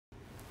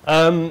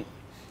So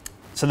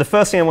the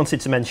first thing I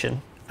wanted to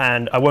mention,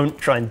 and I won't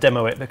try and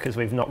demo it because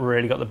we've not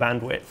really got the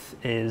bandwidth,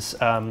 is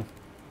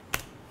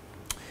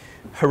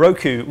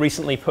Heroku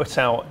recently put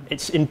out,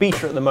 it's in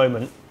beta at the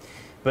moment,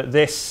 but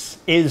this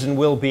is and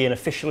will be an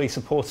officially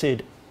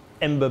supported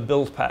Ember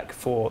build pack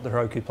for the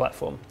Heroku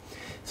platform.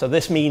 So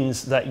this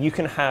means that you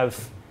can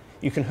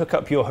hook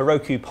up your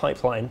Heroku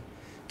pipeline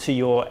to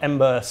your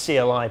Ember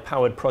CLI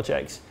powered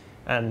project,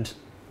 and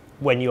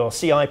when your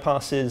CI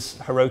passes,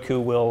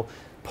 Heroku will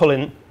pull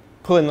in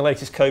the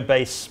latest code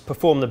base,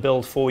 perform the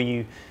build for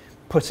you,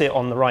 put it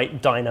on the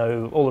right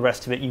dyno, all the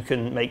rest of it you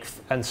can make.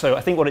 And so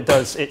I think what it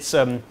does, it's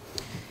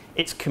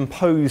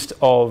composed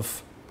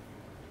of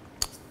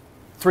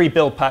 3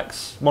 build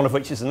packs, one of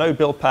which is a Node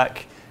build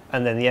pack,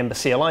 and then the Ember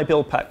CLI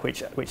build pack,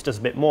 which does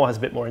a bit more, has a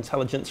bit more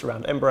intelligence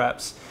around Ember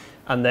apps.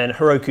 And then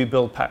Heroku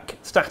build pack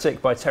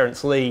static by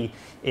Terence Lee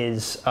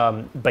is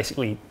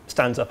basically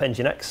stands up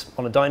Nginx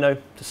on a dyno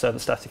to serve the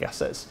static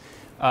assets.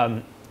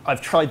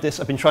 I've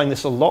been trying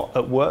this a lot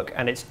at work,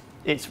 and it's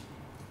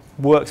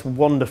works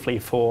wonderfully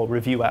for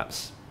review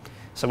apps.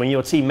 So when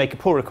your team make a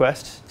pull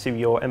request to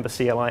your Ember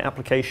CLI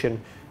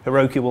application,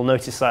 Heroku will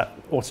notice that,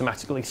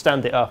 automatically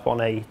stand it up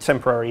on a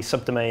temporary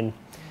subdomain.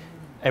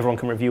 Everyone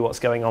can review what's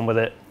going on with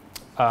it.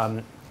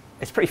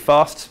 It's pretty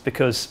fast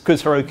because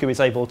Heroku is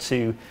able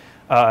to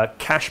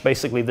cache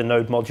basically the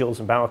node modules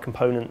and Bower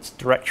components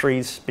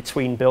directories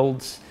between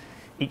builds.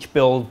 Each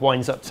build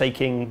winds up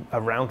taking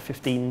around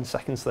 15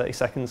 seconds, 30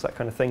 seconds, that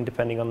kind of thing,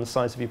 depending on the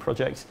size of your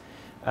project.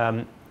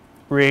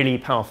 Really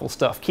powerful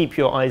stuff. Keep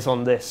your eyes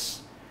on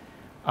this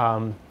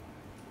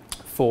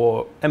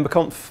for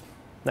EmberConf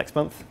next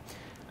month.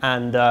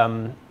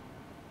 And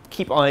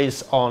keep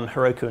eyes on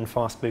Heroku and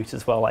Fastboot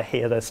as well. I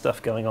hear there's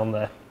stuff going on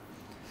there.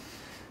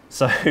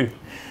 So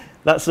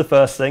that's the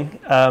first thing.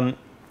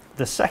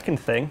 The second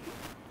thing,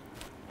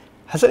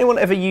 has anyone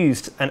ever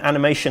used an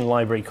animation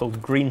library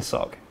called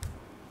Greensock?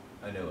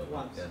 I know it,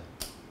 yeah.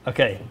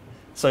 Okay,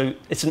 so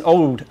it's an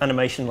old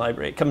animation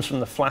library. It comes from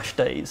the Flash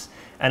days,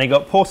 and it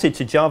got ported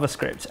to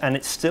JavaScript, and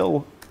it's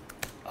still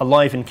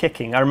alive and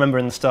kicking. I remember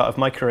in the start of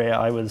my career,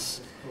 I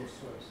was...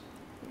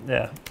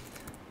 Yeah.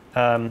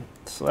 So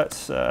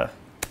let's... I've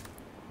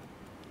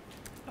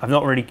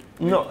not really...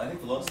 I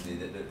think Velocity,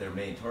 their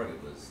main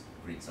target was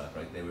Greensock,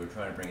 right? They were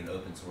trying to bring an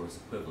open source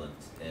equivalent,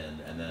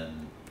 and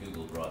then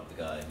Google brought the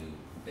guy who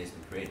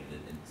basically created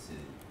it into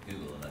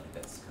Google, and I think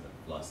that's kind of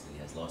Velocity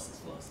has lost its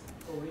velocity.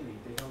 Oh really?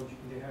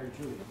 They hired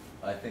Julian?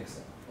 I think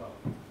so. Wow.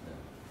 Yeah.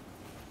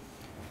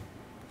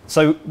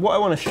 So what I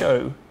want to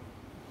show,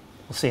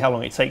 we'll see how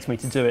long it takes me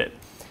to do it.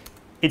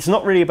 It's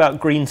not really about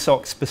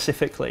Greensock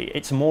specifically.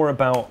 It's more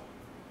about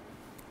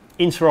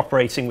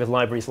interoperating with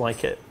libraries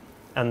like it.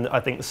 And I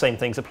think the same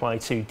things apply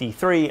to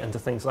D3 and to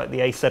things like the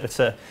Ace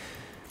editor.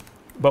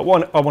 But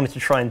what I wanted to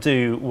try and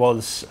do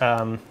was,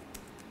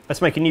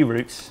 let's make a new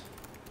route.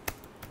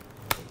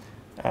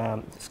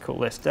 Let's call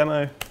this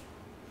demo.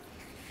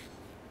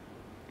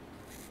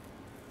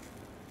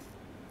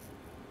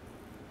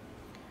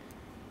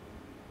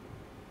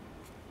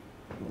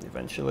 And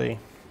eventually,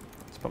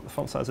 let's bump the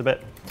font size a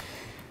bit.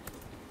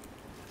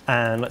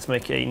 And let's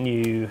make a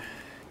new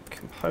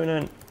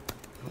component.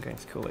 I'm going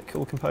to call it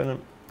cool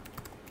component.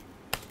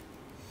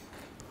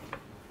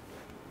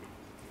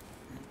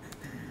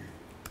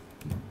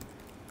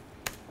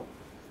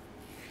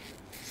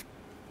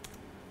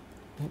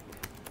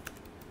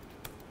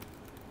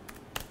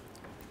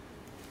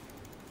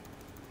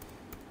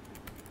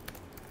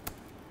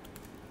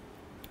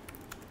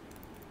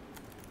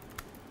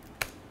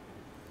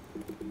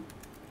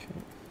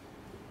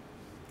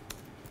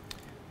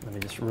 Let me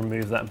just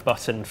remove that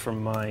button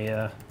from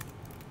my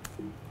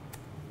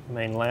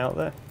main layout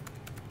there.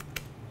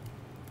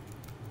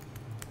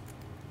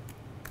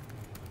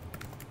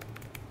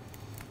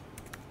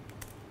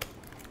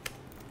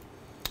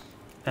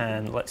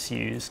 And let's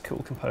use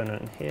cool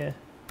component in here.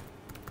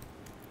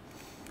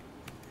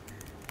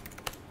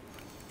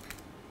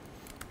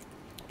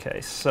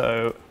 Okay,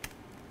 so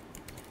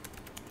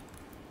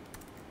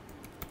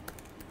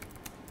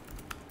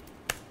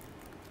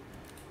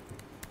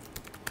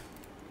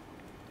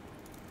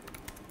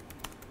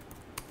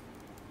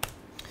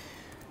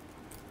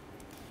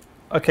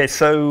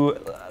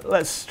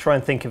let's try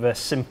and think of a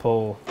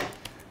simple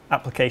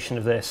application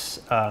of this.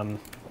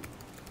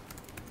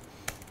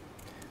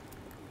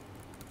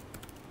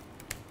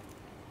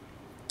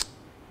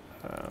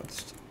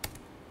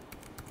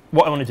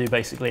 What I want to do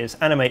basically is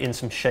animate in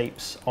some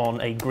shapes on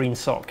a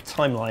Greensock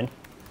timeline,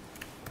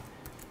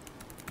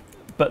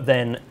 but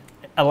then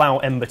allow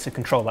Ember to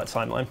control that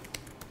timeline.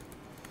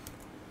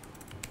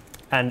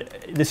 And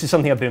this is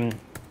something I've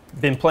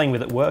been playing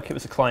with at work. It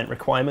was a client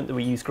requirement that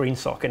we use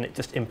Greensock, and it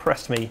just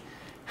impressed me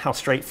how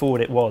straightforward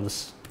it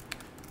was.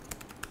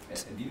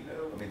 And do you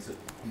know, I mean, so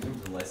in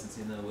terms of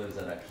licensing though, what does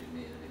that actually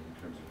mean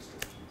in terms of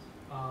restrictions?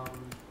 I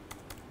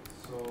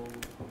don't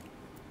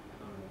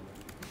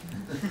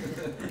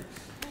know.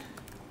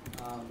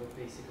 But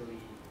basically,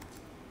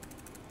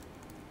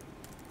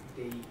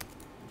 they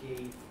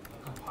gave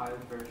a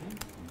compiled version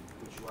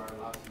which you are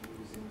allowed to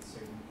use in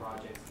certain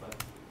projects, but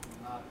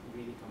not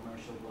really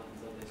commercial ones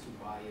unless you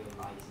buy a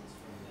license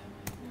from them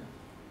and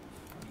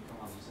you come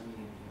up with something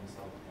and you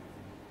install it.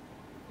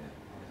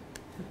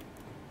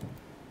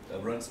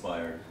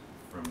 Runspire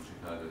from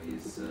Chicago,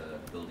 he's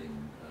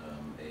building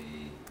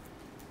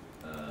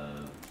a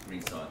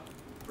Greensock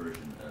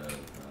version of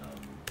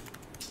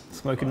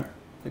Smoking. Fire.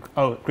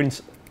 Oh,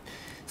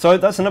 So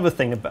that's another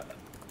thing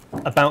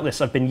about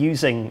this.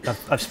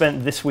 I've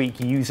spent this week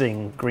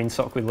using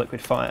Greensock with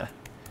Liquid Fire,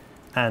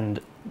 and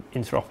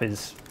interop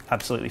is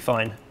absolutely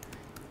fine.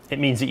 It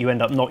means that you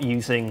end up not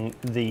using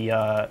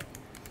the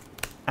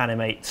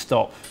animate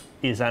stop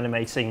is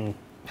animating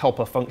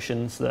helper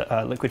functions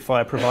that Liquid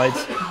Fire provides,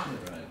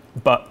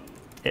 Right. but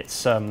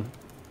it's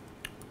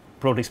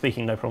broadly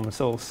speaking no problem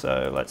at all.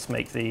 So let's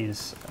make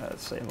these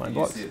say inline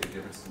blocks. Did you see the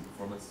difference in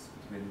performance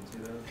between the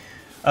two though?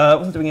 I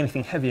wasn't doing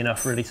anything heavy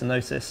enough really to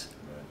notice.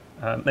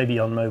 Right. Maybe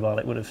on mobile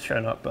it would have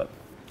shown up, but...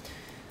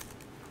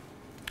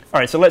 All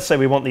right, so let's say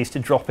we want these to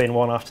drop in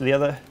one after the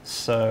other.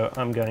 So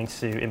I'm going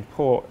to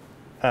import,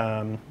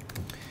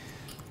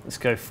 let's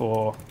go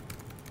for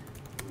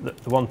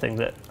the one thing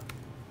that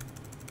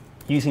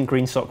using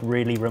Greensock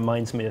really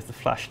reminds me of the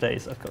Flash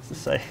days, I've got to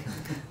say.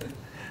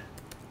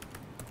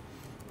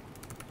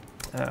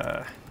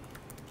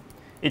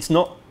 It's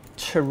not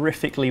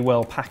terrifically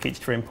well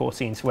packaged for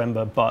importing into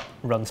Ember, but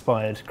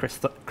Runspired. Chris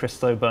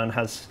Thoburn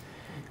has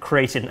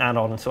created an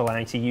add-on to allow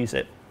you to use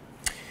it.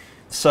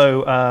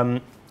 So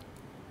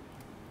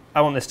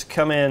I want this to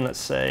come in. Let's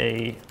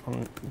say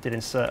did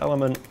insert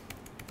element.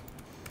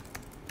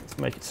 Let's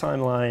make a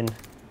timeline,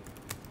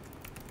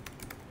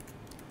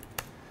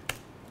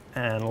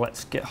 and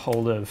let's get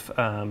hold of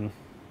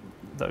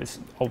those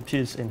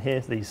objects in here.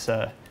 These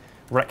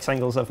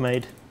rectangles I've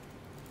made.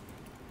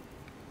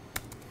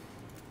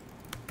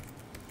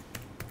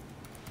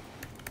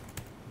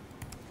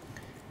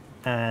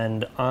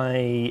 And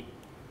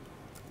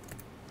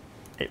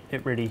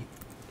it really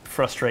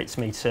frustrates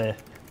me to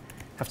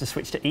have to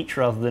switch to each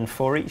rather than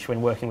for each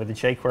when working with a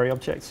jQuery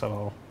object, so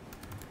I'll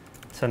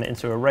turn it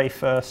into an array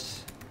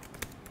first.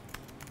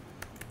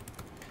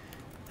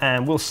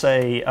 And we'll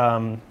say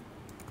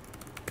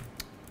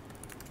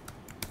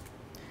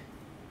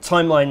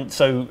timeline,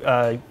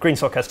 so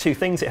Greensock has two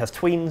things. It has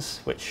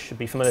tweens, which should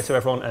be familiar to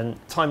everyone,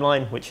 and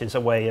timeline, which is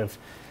a way of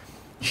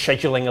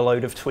scheduling a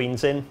load of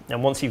tweens in.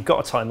 And once you've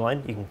got a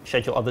timeline, you can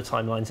schedule other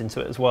timelines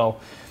into it as well.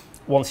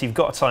 Once you've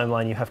got a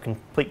timeline, you have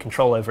complete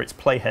control over its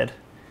playhead.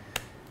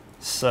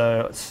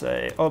 So let's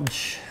say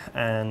obj,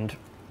 and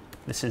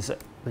this is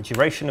the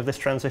duration of this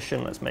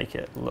transition. Let's make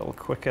it a little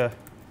quicker.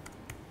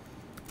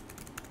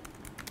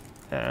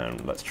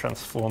 And let's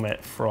transform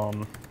it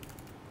from,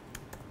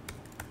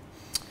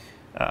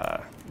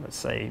 let's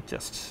say,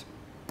 just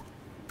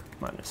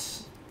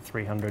minus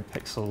 300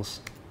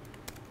 pixels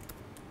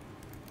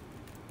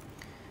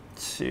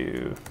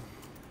to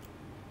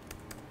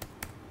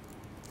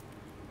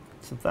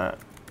that.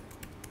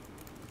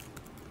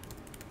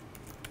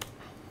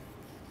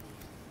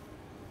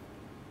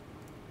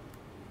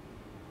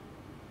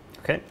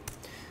 Okay,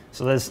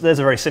 so there's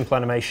a very simple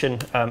animation.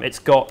 It's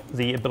got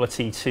the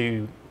ability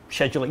to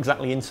schedule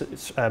exactly into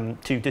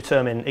to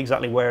determine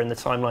exactly where in the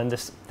timeline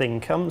this thing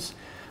comes.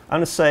 I'm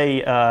going to say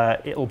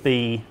it'll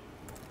be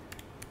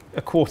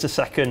a quarter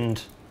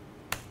second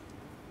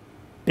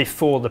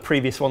before the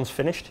previous one's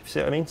finished, if you see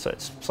what I mean, so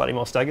it's slightly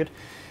more staggered.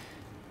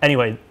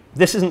 Anyway,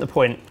 this isn't the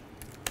point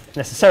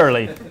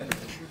necessarily.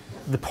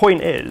 The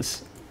point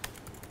is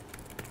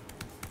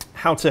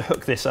how to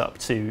hook this up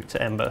to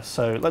Ember.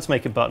 So let's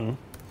make a button,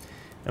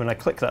 and when I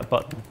click that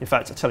button, in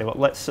fact, I'll tell you what,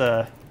 let's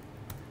say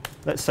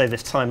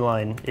this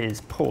timeline is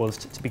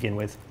paused to begin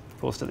with,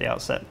 paused at the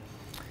outset,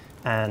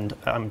 and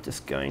I'm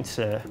just going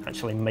to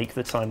actually make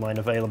the timeline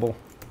available.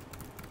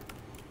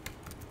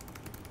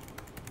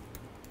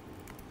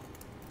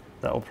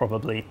 That will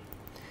probably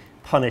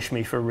punish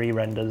me for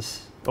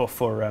re-renders, or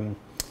for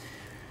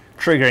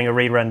triggering a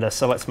re-render.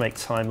 So let's make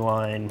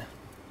timeline.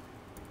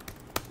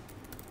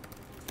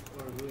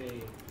 Or do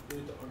it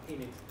on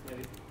init,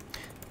 maybe?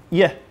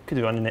 Yeah, could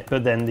do it on init,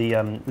 but then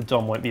the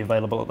DOM won't be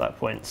available at that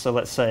point. So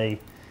let's say,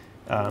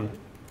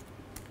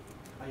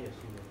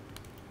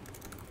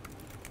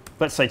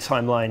 let's say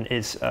timeline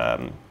is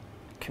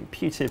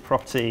computed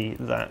property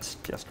that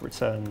just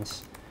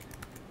returns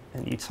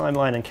a new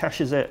timeline and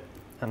caches it.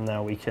 And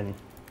now we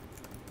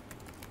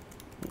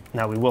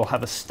will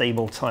have a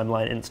stable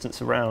timeline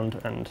instance around,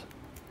 and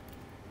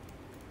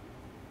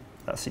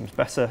that seems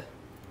better.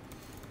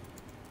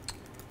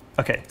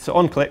 Okay, so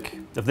on click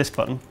of this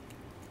button,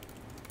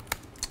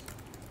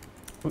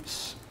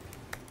 oops.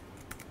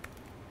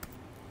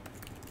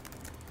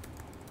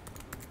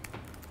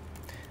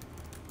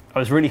 I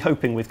was really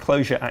hoping with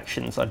closure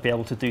actions I'd be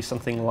able to do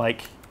something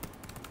like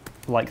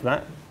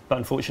that, but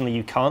unfortunately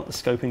you can't. The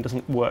scoping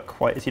doesn't work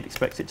quite as you'd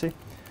expect it to.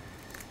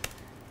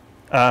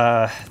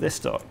 This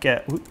dot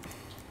get. Whoop.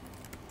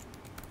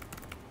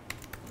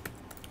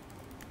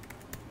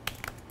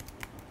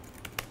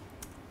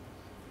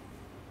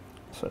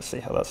 So let's see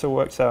how that's all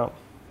worked out.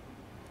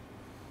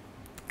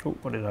 Oh,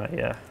 what did I?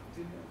 Do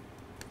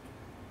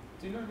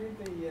you not need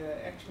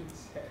the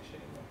actions hash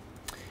anymore?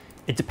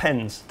 It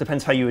depends.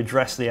 Depends how you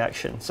address the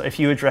action. So if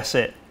you address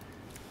it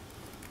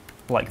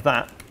like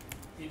that,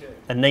 You do.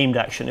 a named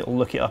action, it will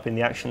look it up in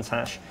the actions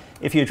hash.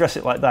 If you address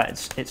it like that,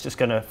 it's just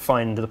going to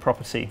find the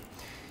property.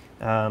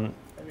 And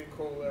then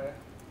call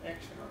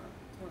action on it.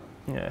 Oh,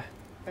 Yeah.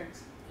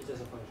 thanks. It's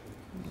just a function.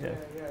 Yeah.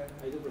 Yeah.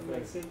 I do It prefer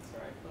makes it. sense,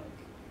 right? Like,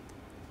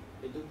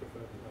 I do prefer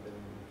to have it in an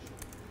action.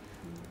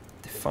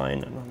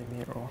 Define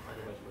anonymous.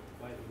 Otherwise,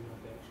 why do we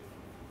have the action?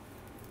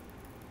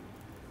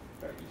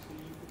 but you see,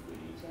 you could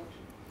really use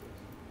action.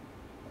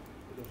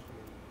 Because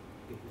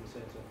give me a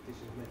sense of this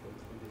is a method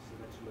and this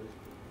is actually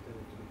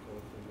intended to be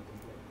called from the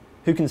template.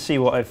 Who can see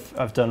what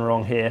I've done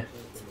wrong here?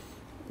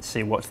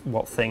 See what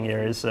thing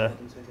here is. Button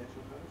size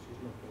action hash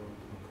is not going to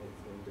be called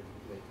from the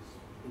template. It's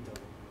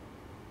internal.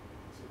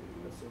 So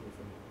that's only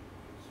from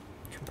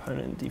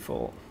Component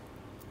default.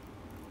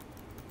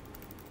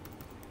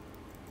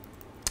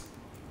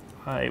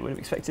 I would have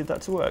expected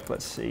that to work.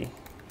 Let's see.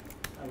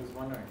 I was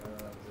wondering whether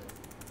that was it.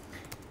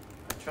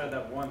 I tried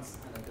that once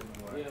and it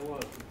didn't work. Yeah, well,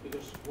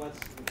 because what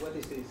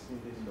is this in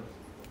this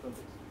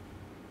context?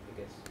 I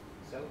guess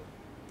self.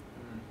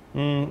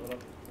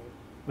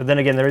 But then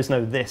again, there is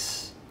no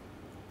this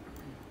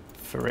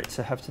for it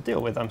to have to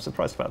deal with. I'm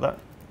surprised about that.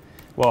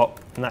 Well,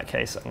 in that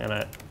case, I'm going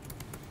to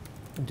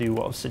do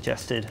what was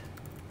suggested.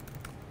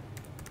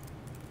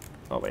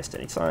 Not waste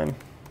any time.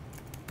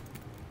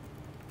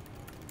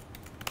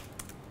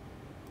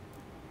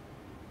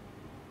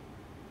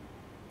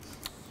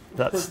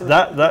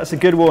 That's a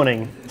good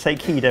warning.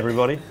 Take heed,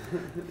 everybody.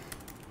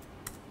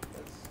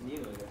 That's new,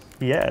 I guess.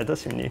 Yeah, it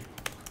does seem new.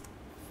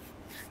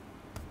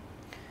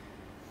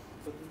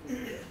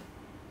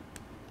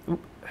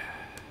 Oop.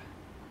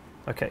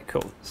 Okay,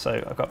 cool.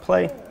 So I've got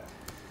play.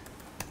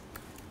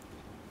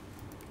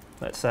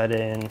 Let's add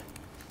in a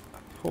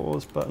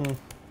pause button.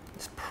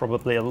 It's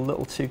probably a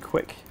little too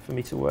quick for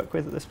me to work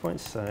with at this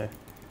point, so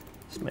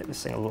let's make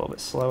this thing a little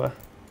bit slower.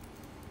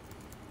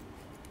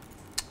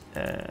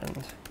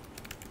 And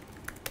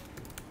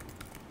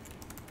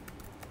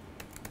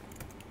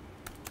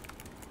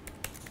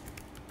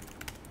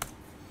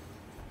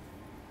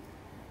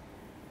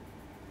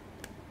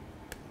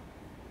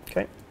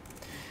okay.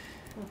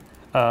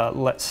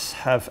 Let's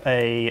have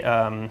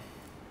a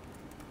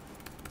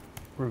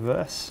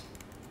reverse.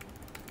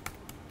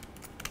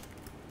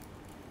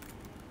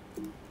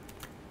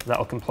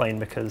 That'll complain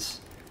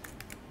because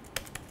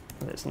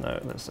there's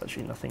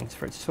actually nothing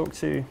for it to talk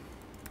to.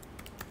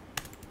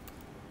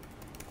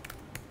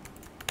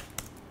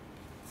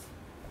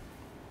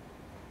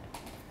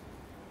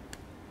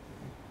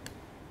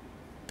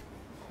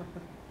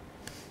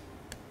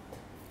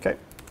 Okay.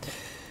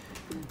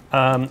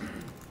 Now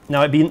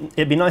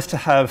it'd be nice to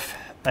have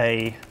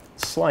a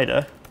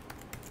slider.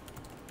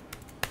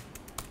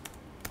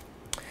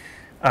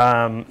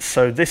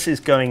 So this is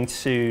going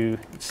to,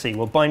 let's see,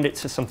 we'll bind it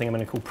to something I'm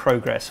going to call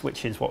progress,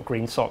 which is what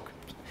Greensock.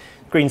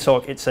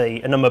 Greensock, it's a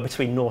number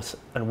between 0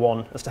 and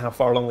 1 as to how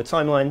far along the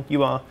timeline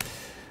you are.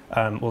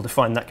 We'll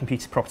define that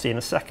computed property in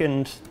a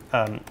second.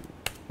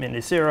 Min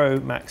is 0,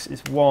 max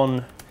is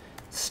 1.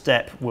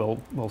 Step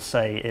we'll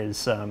say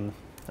is,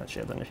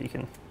 actually I don't know if you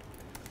can,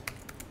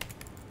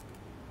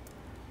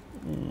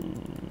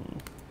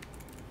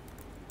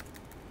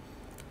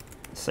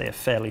 say a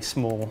fairly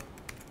small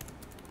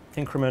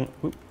increment.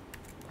 Whoop.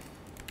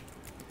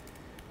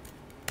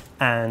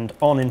 And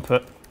on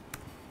input,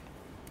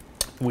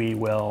 we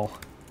will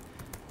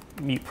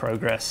mute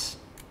progress.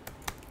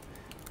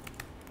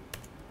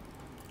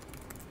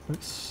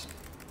 Oops.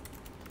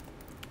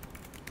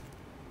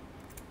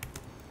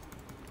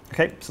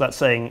 Okay, so that's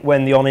saying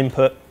when the on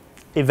input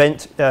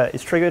event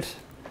is triggered,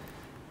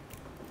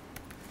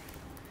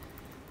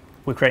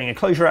 we're creating a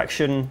closure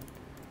action.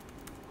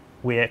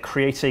 We're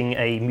creating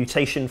a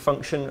mutation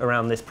function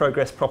around this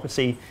progress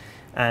property,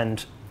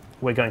 and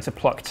we're going to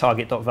pluck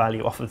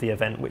target.value off of the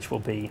event, which will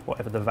be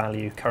whatever the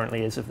value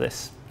currently is of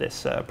this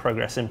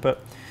progress input.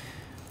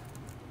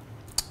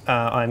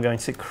 I'm going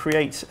to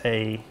create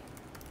a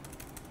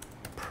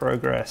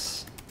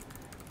progress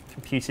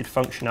computed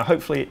function. Now,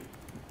 hopefully,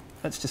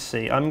 let's just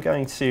see. I'm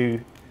going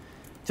to,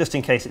 just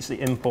in case it's the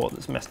import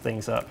that's messed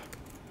things up.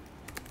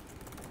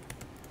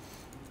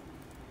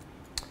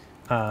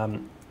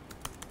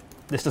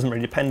 This doesn't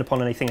really depend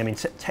upon anything. I mean,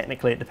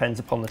 technically it depends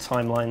upon the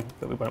timeline,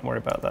 but we won't worry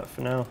about that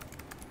for now.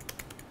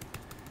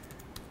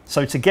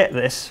 So to get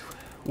this,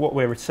 what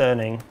we're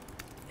returning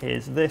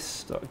is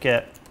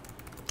this.get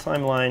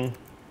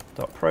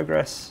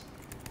timeline.progress.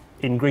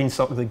 In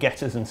Greensock, the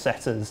getters and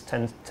setters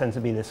tend to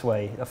be this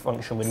way. A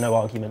function with no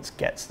arguments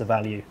gets the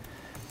value.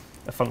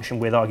 A function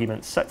with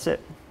arguments sets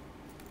it.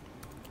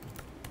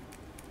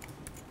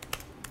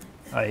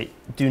 I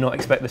do not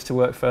expect this to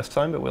work first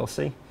time, but we'll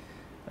see.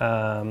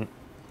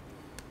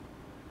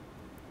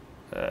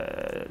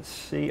 Let's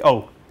see.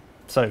 Oh,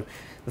 so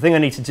the thing I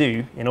need to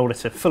do in order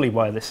to fully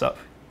wire this up,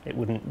 it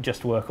wouldn't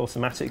just work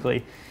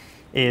automatically,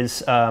 is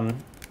this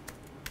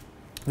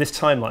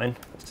timeline.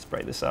 Let's just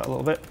break this out a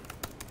little bit.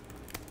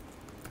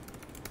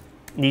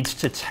 needs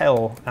to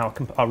tell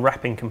our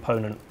wrapping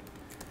component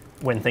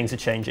when things are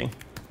changing.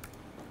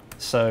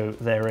 So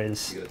there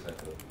is. You got a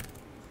typo.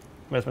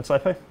 Where's my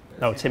typo?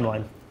 Oh, Tim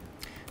line.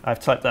 I've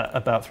typed that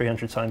about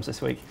 300 times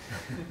this week.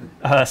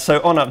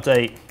 So on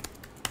update,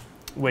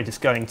 we're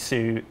just going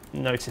to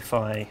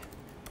notify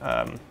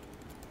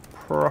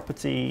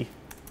property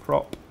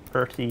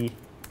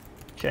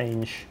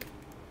change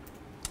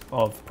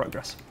of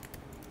progress.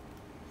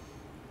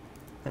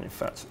 And in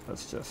fact,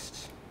 let's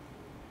just.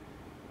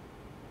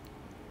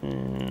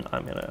 I'm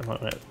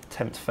gonna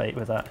tempt fate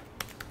with that.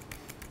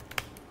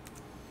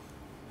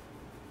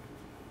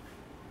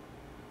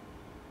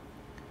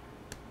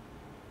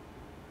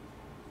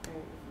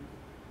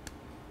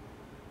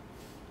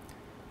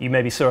 You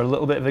maybe saw a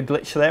little bit of a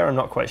glitch there. I'm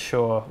not quite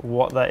sure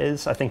what that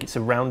is. I think it's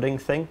a rounding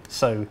thing.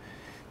 So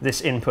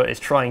this input is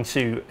trying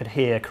to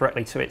adhere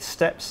correctly to its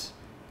steps.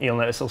 You'll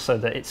notice also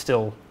that it's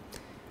still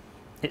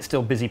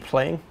busy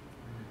playing.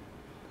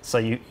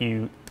 So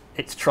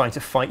it's trying to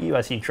fight you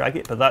as you drag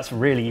it, but that's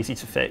really easy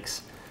to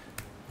fix.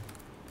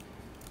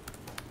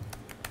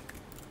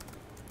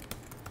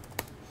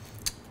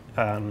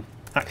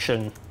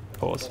 Action,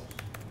 pause.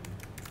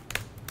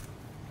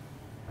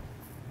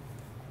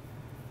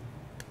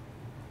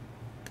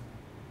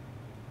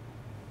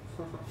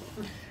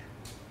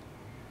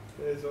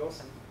 That is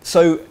awesome.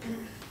 So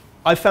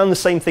I found the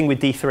same thing with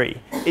D3.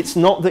 It's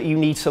not that you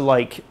need to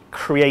like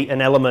create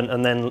an element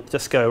and then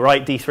just go,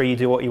 right, D3, you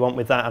do what you want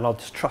with that, and I'll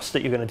just trust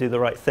that you're going to do the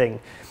right thing.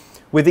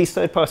 With these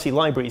third-party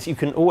libraries, you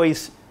can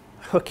always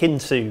hook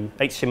into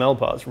HTML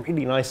bars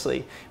really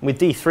nicely. And with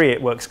D3,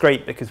 it works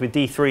great because with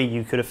D3,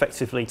 you could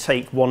effectively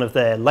take one of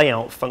their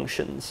layout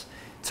functions,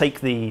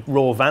 take the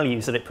raw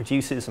values that it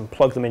produces and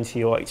plug them into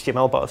your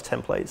HTML bars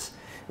templates.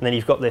 And then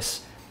you've got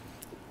this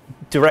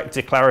direct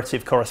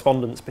declarative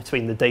correspondence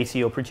between the data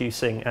you're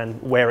producing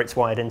and where it's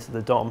wired into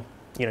the DOM.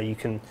 You know, you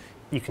can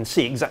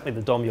see exactly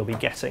the DOM you'll be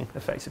getting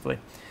effectively.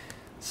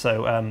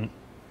 So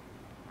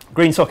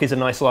Greensock is a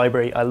nice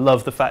library. I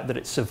love the fact that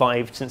it's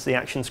survived since the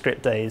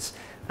ActionScript days,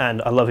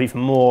 and I love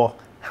even more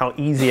how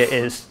easy it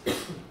is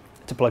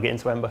to plug it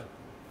into Ember.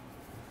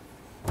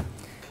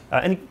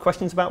 Any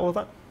questions about all of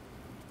that?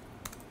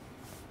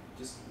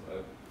 Just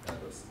kind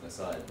of an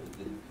aside,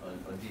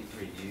 on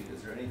D3,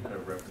 is there any kind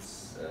of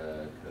reference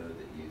code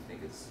that you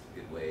think is a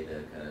good way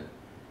to kind of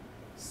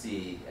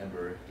see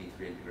Ember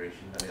D3 integration?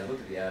 I mean, I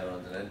looked at the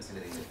add-ons and I didn't see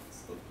anything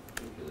that's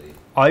particularly.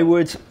 I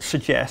would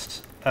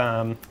suggest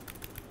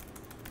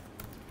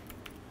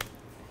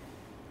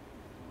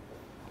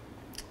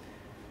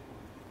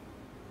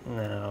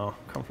now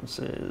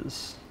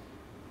conferences.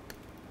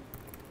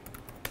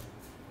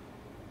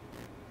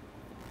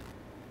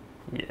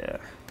 Yeah.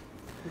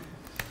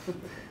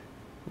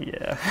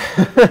 Yeah.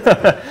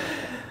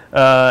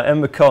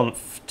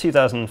 EmberConf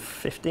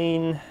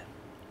 2015.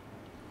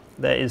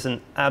 There is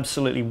an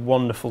absolutely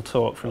wonderful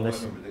talk from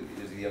this.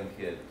 There's a young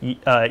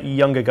kid.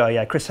 Younger guy,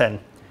 yeah, Chris Henn.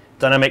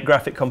 Dynamic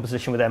graphic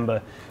composition with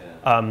Ember.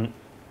 Yeah.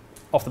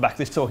 Off the back of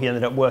this talk, he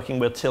ended up working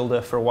with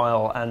Tilda for a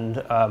while,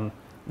 and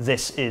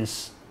this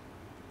is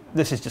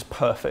just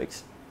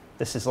perfect.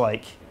 This is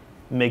like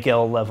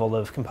Miguel level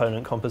of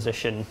component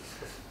composition.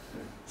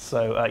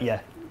 So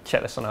yeah,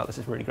 check this one out. This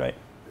is really great.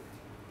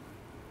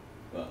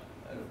 Well,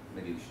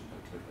 maybe we shouldn't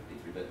talk too much about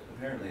D3, but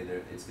apparently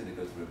it's going to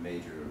go through a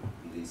major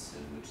release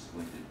soon, which is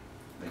going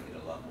to make it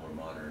a lot more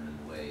modern in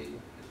the way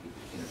that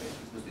people interface.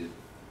 It's supposed to be a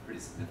pretty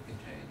significant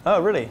change.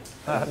 Oh, really?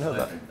 I didn't know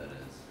that. That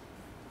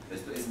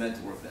is. It's meant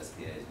to work with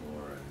SPAs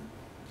more and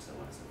so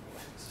on and so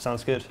forth.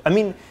 Sounds good. I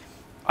mean,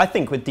 I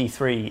think with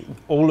D3,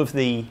 all of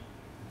the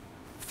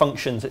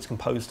functions it's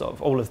composed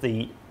of, all of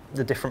the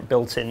different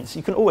built-ins,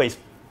 you can always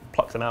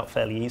pluck them out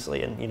fairly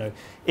easily. And you know,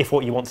 if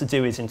what you want to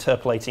do is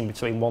interpolating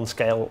between one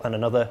scale and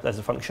another, there's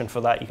a function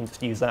for that. You can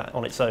just use that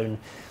on its own.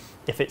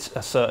 If it's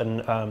a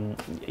certain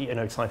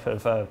type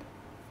of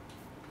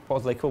what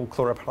do they call,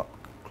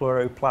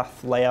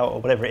 chloroplath layout or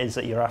whatever it is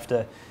that you're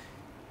after,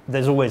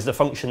 there's always the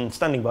function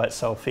standing by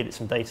itself. Feed it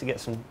some data, get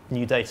some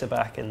new data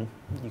back, and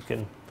you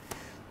can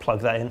plug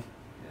that in.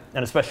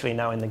 And especially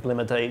now in the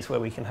Glimmer days where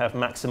we can have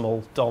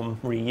maximal DOM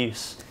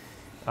reuse,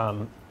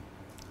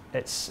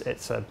 it's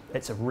a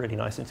really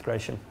nice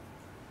integration.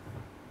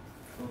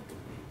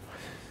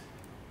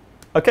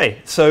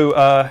 Okay, so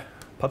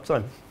pub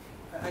time.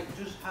 I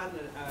just had,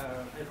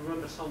 I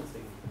remember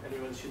something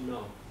everyone should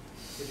know.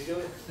 If you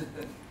go,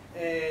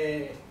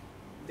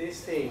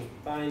 this thing,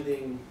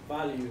 binding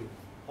value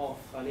of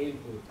an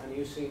input and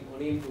using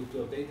an input to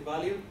update the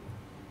value,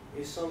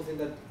 is something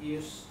that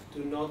used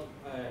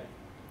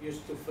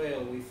to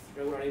fail with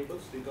regular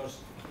inputs because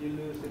you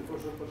lose the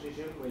cursor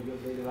position when you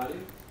update the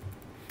value.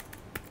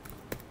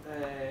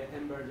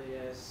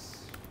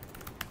 Ember.js,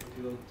 if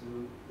you go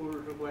to pull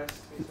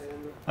request inside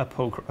Ember. A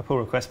pull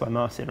request by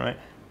Martin, right?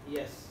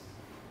 Yes.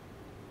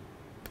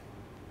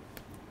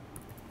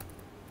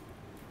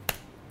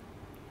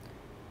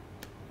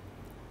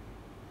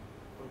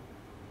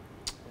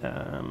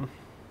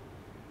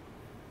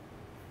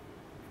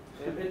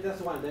 That's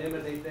the one, the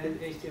Ember, the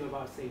HTML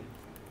bar thing,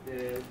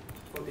 the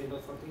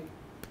 14.14.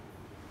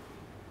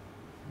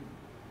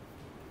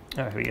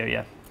 Oh, here we go,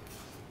 yeah.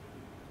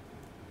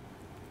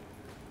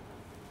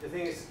 The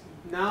thing is,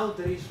 now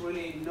there is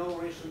really no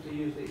reason to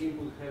use the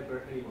input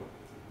helper anymore.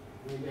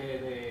 I mean,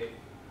 the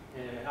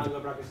angle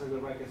brackets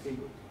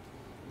input.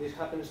 This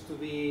happens to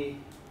be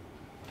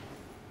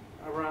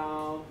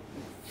around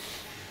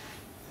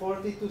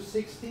 40 to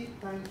 60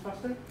 times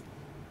faster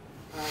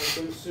and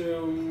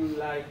consume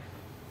like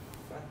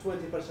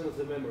 20% of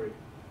the memory.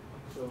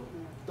 So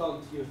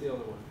don't use the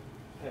other one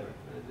ever.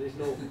 There's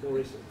no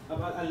reason.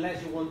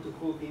 Unless you want to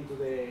hook into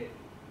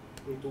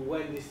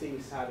when this thing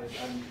is added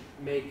and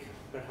make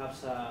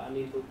perhaps an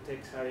input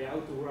text area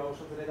out to row or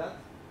something like that.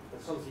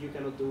 That's something you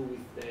cannot do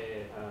with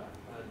the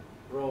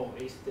raw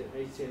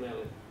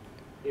HTML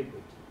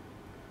input.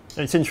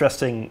 It's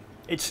interesting.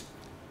 It's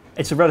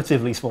a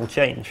relatively small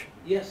change.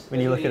 Yes. When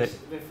you look at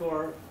it.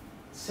 Before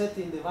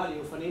setting the value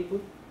of an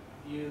input,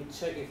 you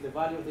check if the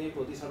value of the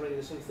input is already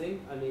the same thing,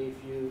 and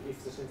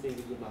if the same thing,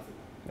 you do nothing.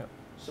 Yep.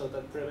 So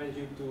that prevents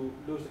you to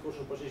lose the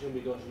cursor position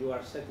because you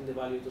are setting the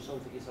value to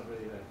something is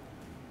already there.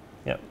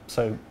 Yeah.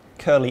 So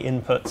curly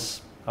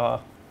inputs are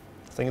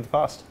a thing of the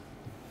past.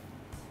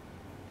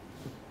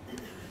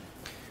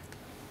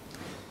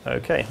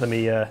 Okay. Let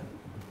me.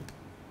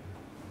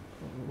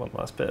 One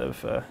last bit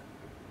of.